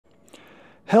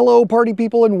Hello party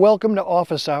people and welcome to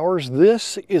Office Hours.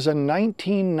 This is a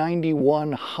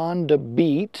 1991 Honda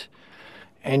Beat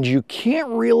and you can't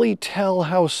really tell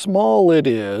how small it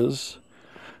is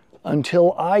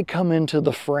until I come into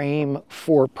the frame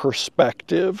for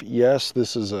perspective. Yes,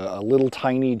 this is a little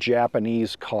tiny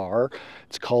Japanese car.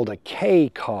 It's called a K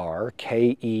car,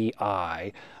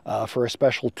 K-E-I, for a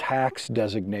special tax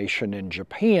designation in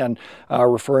Japan,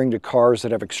 referring to cars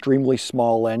that have extremely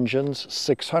small engines,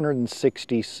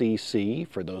 660 cc,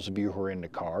 for those of you who are into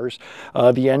cars.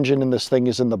 The engine in this thing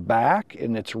is in the back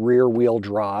and it's rear wheel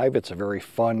drive. It's a very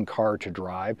fun car to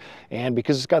drive. And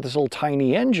because it's got this little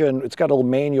tiny engine, it's got a little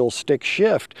manual stick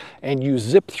shift and you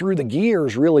zip through the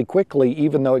gears really quickly,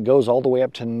 even though it goes all the way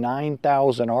up to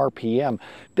 9,000 RPM.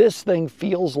 This thing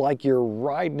feels like you're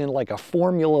riding in like a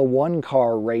Formula One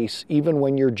car race, even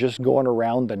when you're just going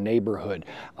around the neighborhood.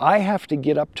 I have to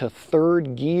get up to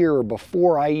third gear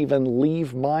before I even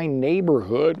leave my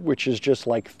neighborhood, which is just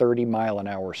like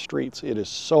 30-mile-an-hour streets. It is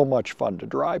so much fun to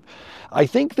drive. I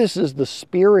think this is the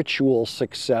spiritual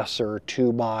successor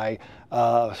to my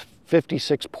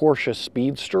 56 Porsche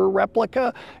Speedster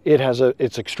replica.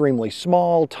 It's extremely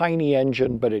small, tiny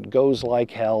engine, but it goes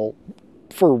like hell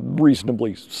for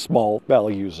reasonably small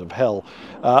values of hell.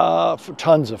 For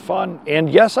tons of fun. And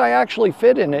yes, I actually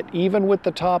fit in it, even with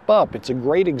the top up. It's a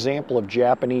great example of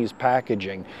Japanese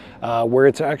packaging, where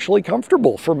it's actually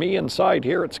comfortable. For me inside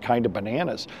here, it's kind of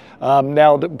bananas.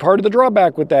 Now, part of the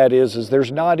drawback with that is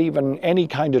there's not even any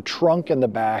kind of trunk in the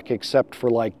back except for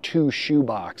like 2 shoe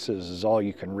boxes is all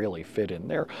you can really fit in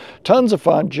there. Tons of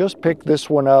fun. Just picked this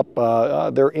one up.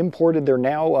 They're imported. They're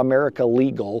now America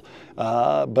legal,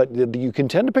 but you can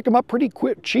tend to pick them up pretty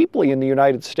cheaply in the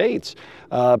United States.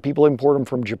 People import them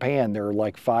from Japan. They're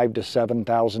like $5,000 to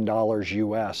 $7,000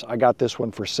 US. I got this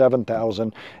one for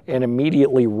 $7,000 and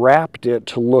immediately wrapped it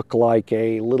to look like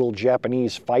a little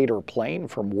Japanese fighter plane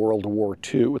from World War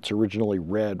II. It's originally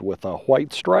red with a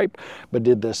white stripe, but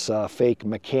did this fake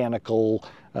mechanical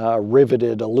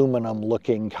riveted aluminum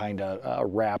looking kind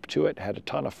of wrap to it. Had a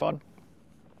ton of fun.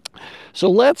 So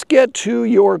let's get to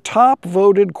your top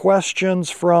voted questions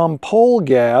from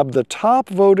PollGab. The top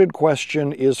voted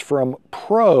question is from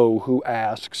Pro, who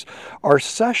asks, are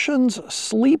sessions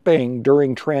sleeping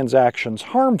during transactions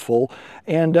harmful?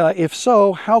 And if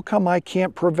so, how come I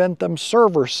can't prevent them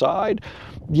server side?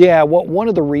 Yeah, well, one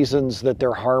of the reasons that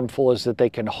they're harmful is that they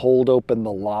can hold open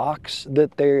the locks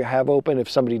that they have open. If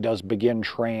somebody does begin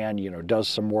tran, does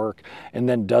some work and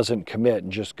then doesn't commit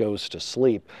and just goes to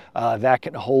sleep, that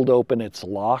can hold open its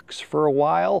locks for a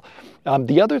while.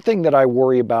 The other thing that I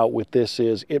worry about with this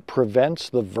is it prevents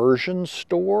the version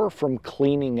store from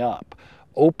cleaning up.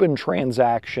 Open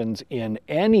transactions in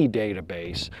any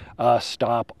database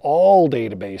stop all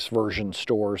database version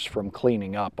stores from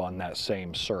cleaning up on that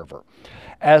same server.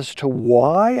 As to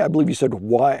why, I believe you said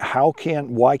why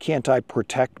can't I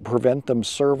prevent them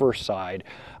server side?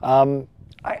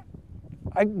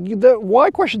 The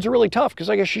why questions are really tough because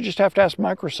I guess you just have to ask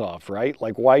Microsoft, right?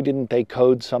 Like, why didn't they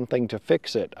code something to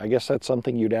fix it? I guess that's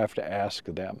something you'd have to ask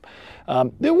them.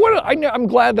 I'm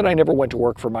glad that I never went to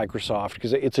work for Microsoft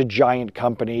because it's a giant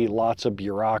company, lots of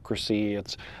bureaucracy.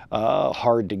 It's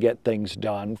hard to get things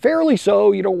done. Fairly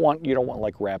so. You don't want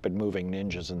like rapid moving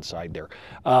ninjas inside there.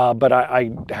 But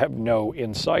I have no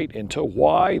insight into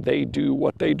why they do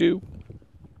what they do.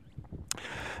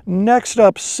 Next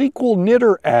up,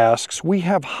 sqlknitter asks, we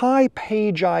have high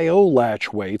page I/O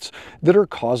latch weights that are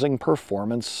causing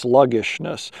performance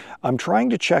sluggishness. I'm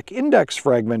trying to check index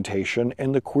fragmentation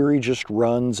and the query just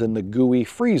runs and the GUI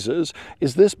freezes.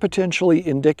 Is this potentially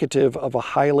indicative of a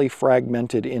highly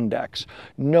fragmented index?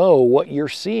 No, what you're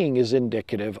seeing is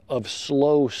indicative of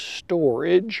slow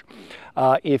storage.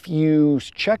 If you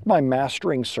check my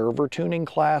Mastering Server Tuning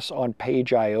class on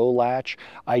Page I/O Latch,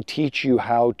 I teach you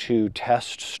how to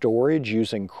test storage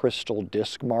using Crystal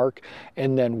Disk Mark,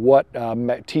 and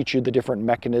then teach you the different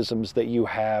mechanisms that you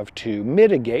have to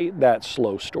mitigate that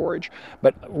slow storage.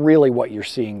 But really what you're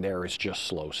seeing there is just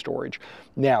slow storage.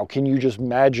 Now, can you just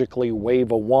magically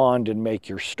wave a wand and make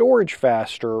your storage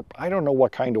faster? I don't know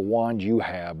what kind of wand you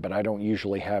have, but I don't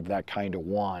usually have that kind of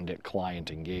wand at client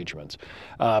engagements.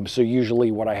 So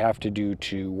usually what I have to do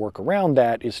to work around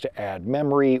that is to add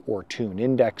memory or tune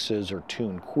indexes or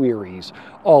tune queries,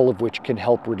 all of which can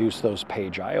help reduce those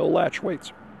page I/O latch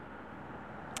weights.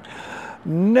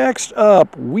 Next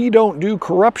up, We Don't Do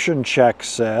Corruption Check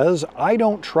says, I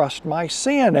don't trust my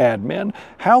SAN admin.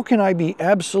 How can I be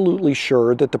absolutely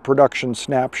sure that the production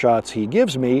snapshots he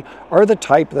gives me are the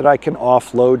type that I can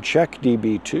offload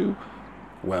CHECKDB to?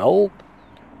 Well,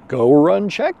 go run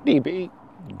CHECKDB.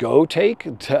 go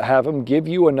have them give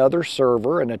you another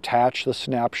server and attach the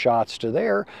snapshots to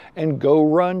there and go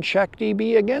run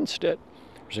CHECKDB against it.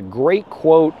 There's a great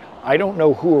quote. I don't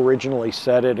know who originally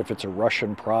said it, if it's a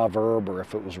Russian proverb or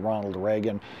if it was Ronald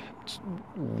Reagan. It's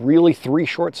really 3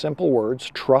 short, simple words: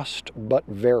 trust but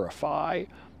verify.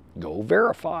 Go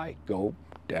verify. Go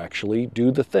actually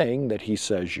do the thing that he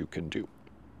says you can do.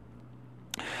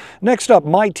 Next up,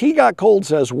 MyTeaGotCold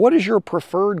says, what is your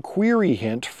preferred query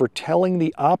hint for telling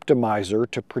the optimizer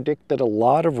to predict that a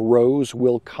lot of rows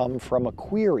will come from a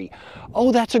query?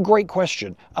 Oh, that's a great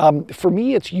question. For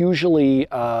me, it's usually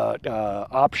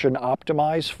option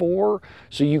optimize for.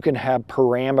 So you can have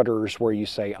parameters where you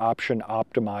say option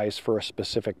optimize for a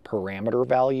specific parameter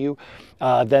value.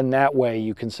 Then that way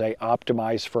you can say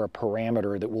optimize for a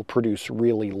parameter that will produce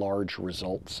really large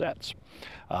result sets.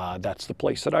 That's the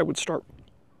place that I would start.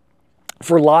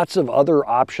 For lots of other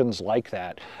options like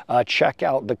that, check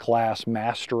out the class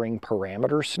Mastering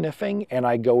Parameter Sniffing, and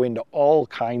I go into all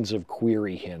kinds of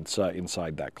query hints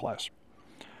inside that class.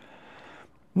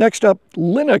 Next up,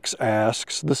 Linux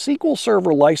asks, the SQL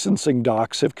Server licensing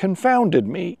docs have confounded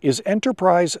me. Is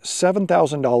Enterprise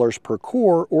 $7,000 per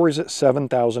core, or is it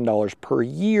 $7,000 per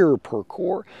year per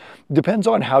core? Depends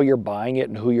on how you're buying it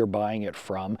and who you're buying it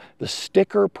from. The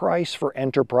sticker price for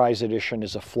Enterprise Edition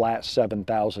is a flat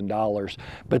 $7,000,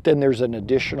 but then there's an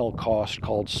additional cost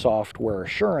called software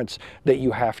assurance that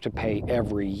you have to pay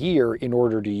every year in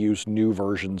order to use new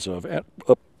versions of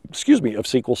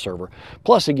SQL Server.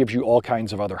 Plus, it gives you all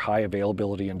kinds of other high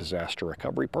availability and disaster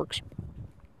recovery perks.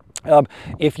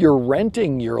 If you're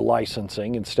renting your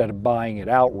licensing instead of buying it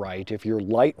outright, if you're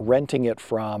renting it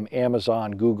from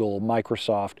Amazon, Google,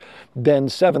 Microsoft, then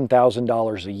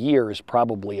 $7,000 a year is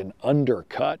probably an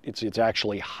undercut. It's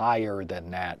actually higher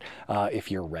than that if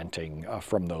you're renting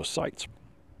from those sites.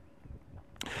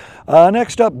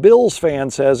 Next up, Bill's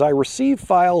fan says, I receive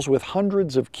files with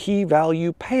hundreds of key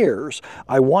value pairs.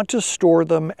 I want to store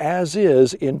them as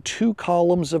is in 2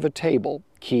 columns of a table.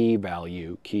 Key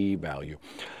value, key value.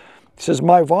 He says,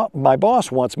 my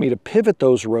boss wants me to pivot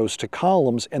those rows to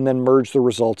columns and then merge the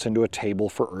results into a table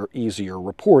for easier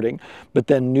reporting. But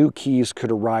then new keys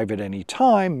could arrive at any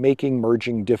time, making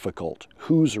merging difficult.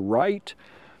 Who's right?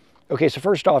 Okay, so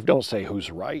first off, don't say who's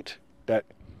right.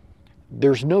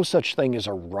 There's no such thing as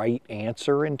a right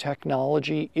answer in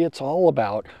technology. It's all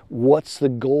about what's the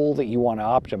goal that you want to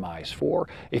optimize for.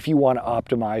 If you want to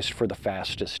optimize for the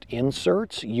fastest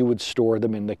inserts, you would store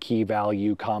them in the key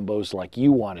value combos like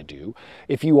you want to do.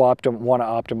 If you want to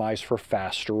optimize for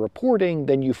faster reporting,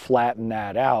 then you flatten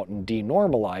that out and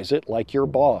denormalize it like your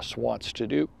boss wants to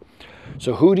do.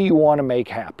 So who do you want to make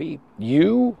happy?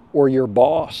 You or your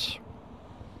boss?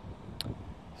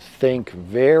 Think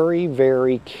very,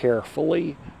 very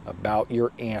carefully about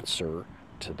your answer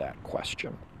to that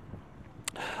question.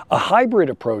 A hybrid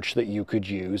approach that you could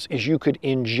use is you could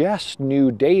ingest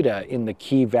new data in the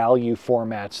key value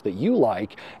formats that you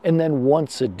like, and then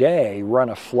once a day run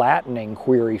a flattening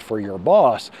query for your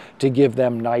boss to give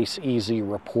them nice, easy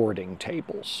reporting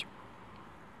tables.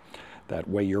 That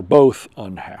way you're both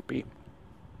unhappy.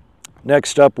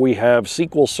 Next up, we have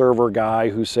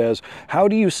SqlServerGuy, who says, how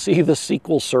do you see the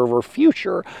SQL Server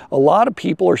future? A lot of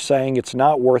people are saying it's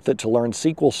not worth it to learn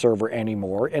SQL Server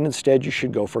anymore, and instead you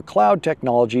should go for cloud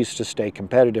technologies to stay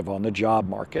competitive on the job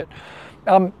market.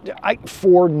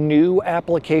 For new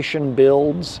application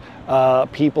builds,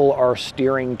 people are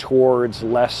steering towards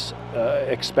less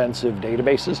expensive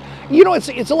databases. You know,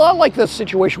 it's a lot like the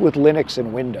situation with Linux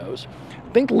and Windows.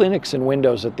 Think Linux and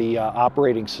Windows at the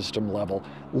operating system level.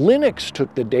 Linux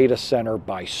took the data center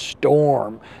by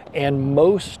storm, and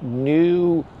most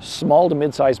new small to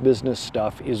mid-sized business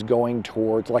stuff is going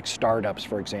towards, like startups,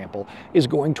 for example, is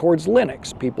going towards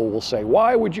Linux. People will say,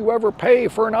 why would you ever pay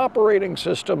for an operating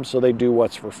system? So they do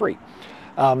what's for free.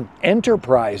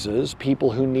 Enterprises,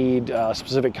 people who need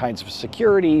specific kinds of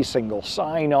security, single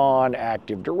sign-on,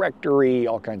 Active Directory,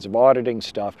 all kinds of auditing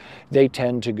stuff, they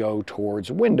tend to go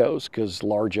towards Windows because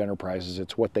large enterprises,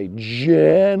 it's what they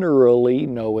generally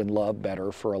know and love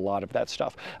better for a lot of that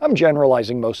stuff. I'm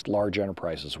generalizing, most large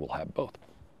enterprises will have both.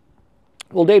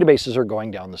 Well, databases are going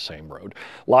down the same road.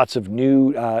 Lots of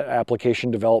new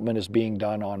application development is being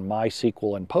done on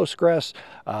MySQL and Postgres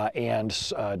and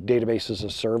database as a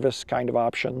service kind of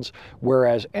options,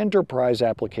 whereas enterprise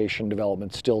application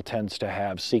development still tends to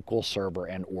have SQL Server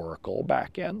and Oracle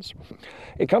backends.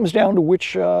 It comes down to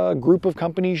which group of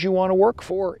companies you want to work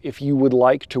for. If you would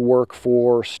like to work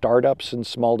for startups and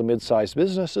small to mid-sized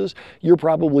businesses, you're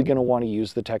probably going to want to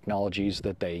use the technologies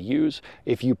that they use.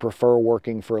 If you prefer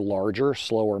working for larger,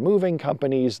 slower moving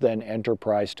companies, then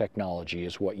enterprise technology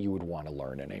is what you would want to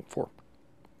learn and aim for.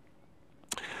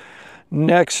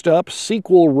 Next up,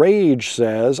 SQL Rage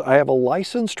says, I have a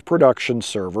licensed production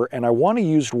server and I want to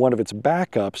use one of its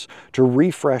backups to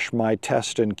refresh my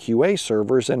test and QA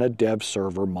servers in a dev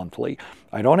server monthly.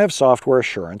 I don't have software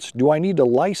assurance. Do I need to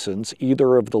license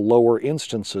either of the lower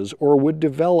instances, or would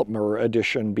developer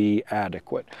edition be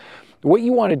adequate? What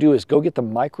you want to do is go get the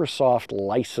Microsoft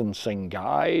licensing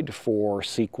guide for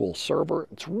SQL Server.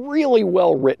 It's really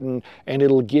well written, and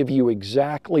it'll give you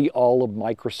exactly all of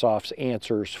Microsoft's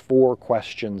answers for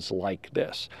questions like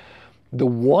this. The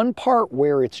one part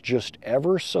where it's just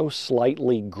ever so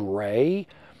slightly gray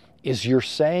is you're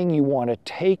saying you want to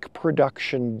take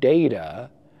production data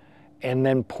and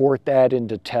then port that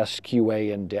into test,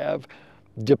 QA, and dev.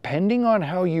 Depending on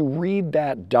how you read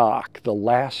that doc, the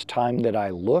last time that I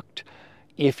looked,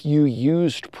 if you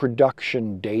used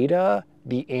production data,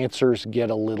 the answers get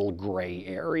a little gray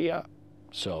area.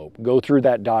 So go through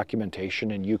that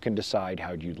documentation and you can decide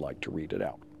how you'd like to read it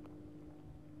out.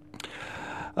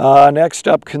 Next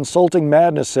up,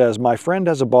 ConsultingMadness says, my friend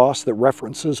has a boss that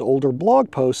references older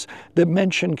blog posts that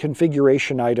mention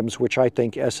configuration items which I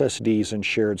think SSDs and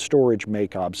shared storage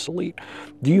make obsolete.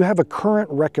 Do you have a current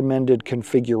recommended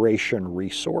configuration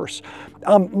resource?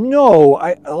 No,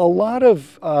 a lot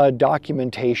of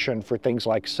documentation for things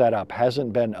like setup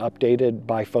hasn't been updated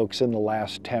by folks in the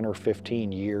last 10 or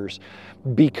 15 years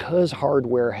because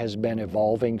hardware has been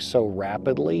evolving so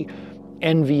rapidly.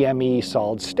 NVMe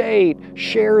solid state,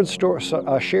 shared storage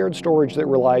that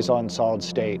relies on solid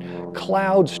state,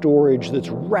 cloud storage that's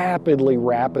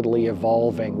rapidly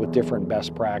evolving with different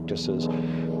best practices.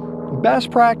 Best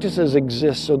practices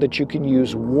exist so that you can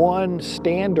use one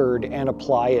standard and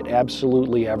apply it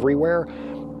absolutely everywhere.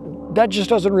 That just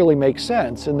doesn't really make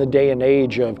sense in the day and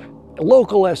age of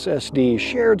local SSDs,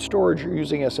 shared storage, you're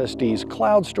using SSDs,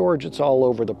 cloud storage, it's all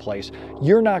over the place.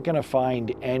 You're not going to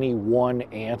find any one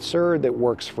answer that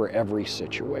works for every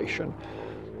situation.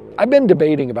 I've been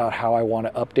debating about how I want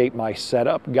to update my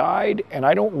setup guide, and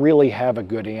I don't really have a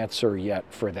good answer yet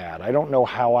for that. I don't know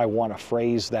how I want to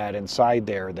phrase that inside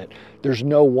there, that there's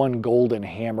no one golden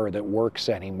hammer that works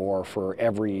anymore for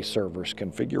every server's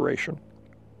configuration.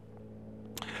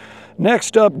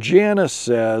 Next up, Janis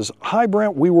says, hi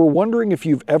Brent, we were wondering if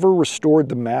you've ever restored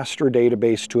the master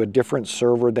database to a different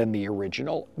server than the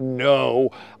original.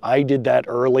 No, I did that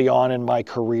early on in my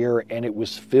career and it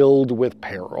was filled with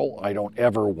peril. I don't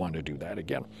ever want to do that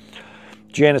again.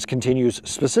 Janis continues,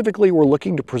 specifically, we're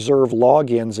looking to preserve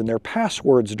logins and their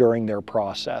passwords during their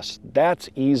process. That's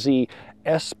easy.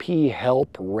 SP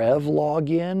help rev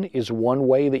login is one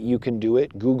way that you can do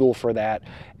it. Google for that.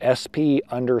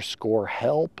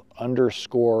 SP_help_rev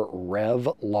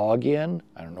login.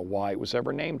 I don't know why it was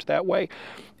ever named that way.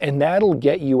 And that'll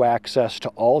get you access to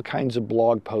all kinds of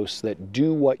blog posts that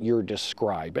do what you're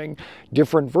describing.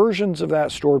 Different versions of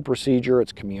that stored procedure,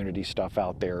 it's community stuff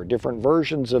out there. Different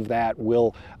versions of that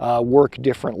will work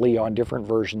differently on different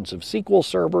versions of SQL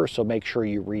Server, so make sure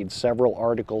you read several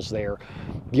articles there.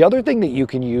 The other thing that you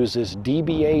can use is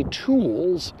DBA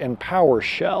Tools and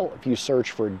PowerShell. If you search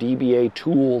for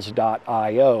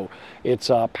dbatools.io,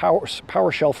 it's a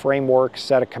PowerShell framework,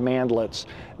 set of commandlets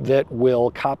that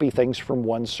will copy things from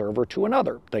one server to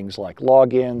another. Things like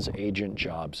logins, agent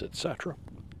jobs, etc.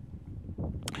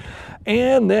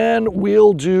 And then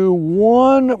we'll do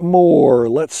one more.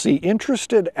 Let's see,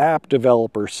 Interested App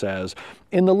Developer says,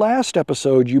 in the last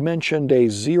episode, you mentioned a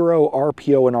zero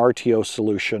RPO and RTO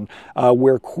solution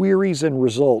where queries and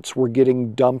results were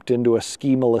getting dumped into a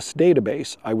schemaless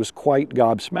database. I was quite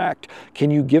gobsmacked.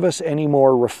 Can you give us any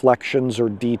more reflections or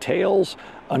details?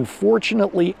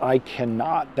 Unfortunately, I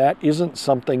cannot. That isn't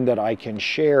something that I can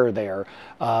share there.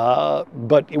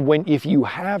 But if you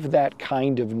have that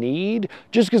kind of need,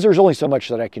 just because there's only so much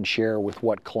that I can share with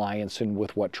what clients and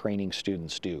with what training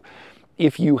students do.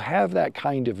 If you have that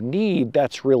kind of need,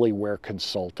 that's really where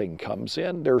consulting comes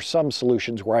in. There are some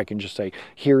solutions where I can just say,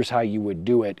 here's how you would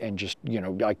do it, and just,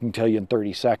 I can tell you in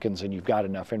 30 seconds and you've got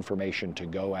enough information to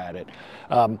go at it.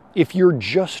 If you're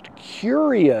just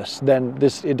curious, then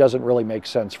it doesn't really make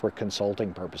sense for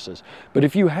consulting purposes. But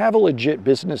if you have a legit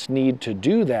business need to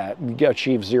do that,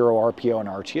 achieve zero RPO and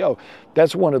RTO,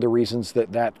 that's one of the reasons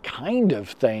that kind of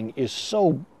thing is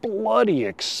so bloody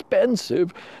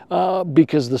expensive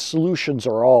because the solutions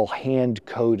are all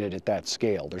hand-coded at that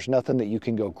scale. There's nothing that you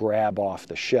can go grab off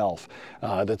the shelf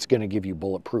that's going to give you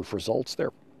bulletproof results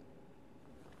there.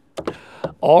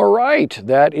 All right,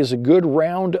 that is a good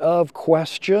round of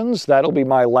questions. That'll be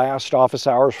my last office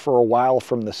hours for a while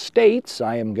from the States.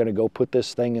 I am going to go put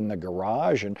this thing in the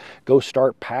garage and go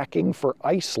start packing for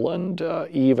Iceland.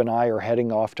 Eve and I are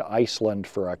heading off to Iceland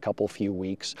for a few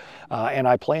weeks, and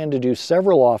I plan to do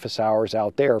several office hours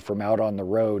out there from out on the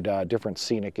road, different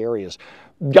scenic areas.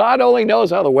 God only knows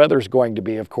how the weather's going to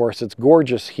be, of course. It's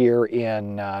gorgeous here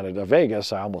in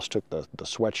Vegas. I almost took the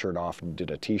sweatshirt off and did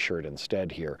a t-shirt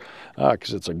instead here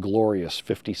because it's a glorious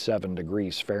 57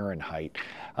 degrees Fahrenheit.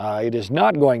 It is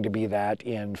not going to be that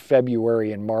in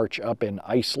February and March up in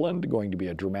Iceland, going to be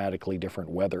a dramatically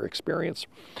different weather experience.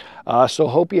 So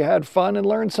hope you had fun and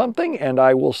learned something, and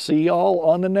I will see y'all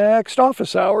on the next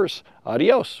office hours.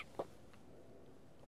 Adios.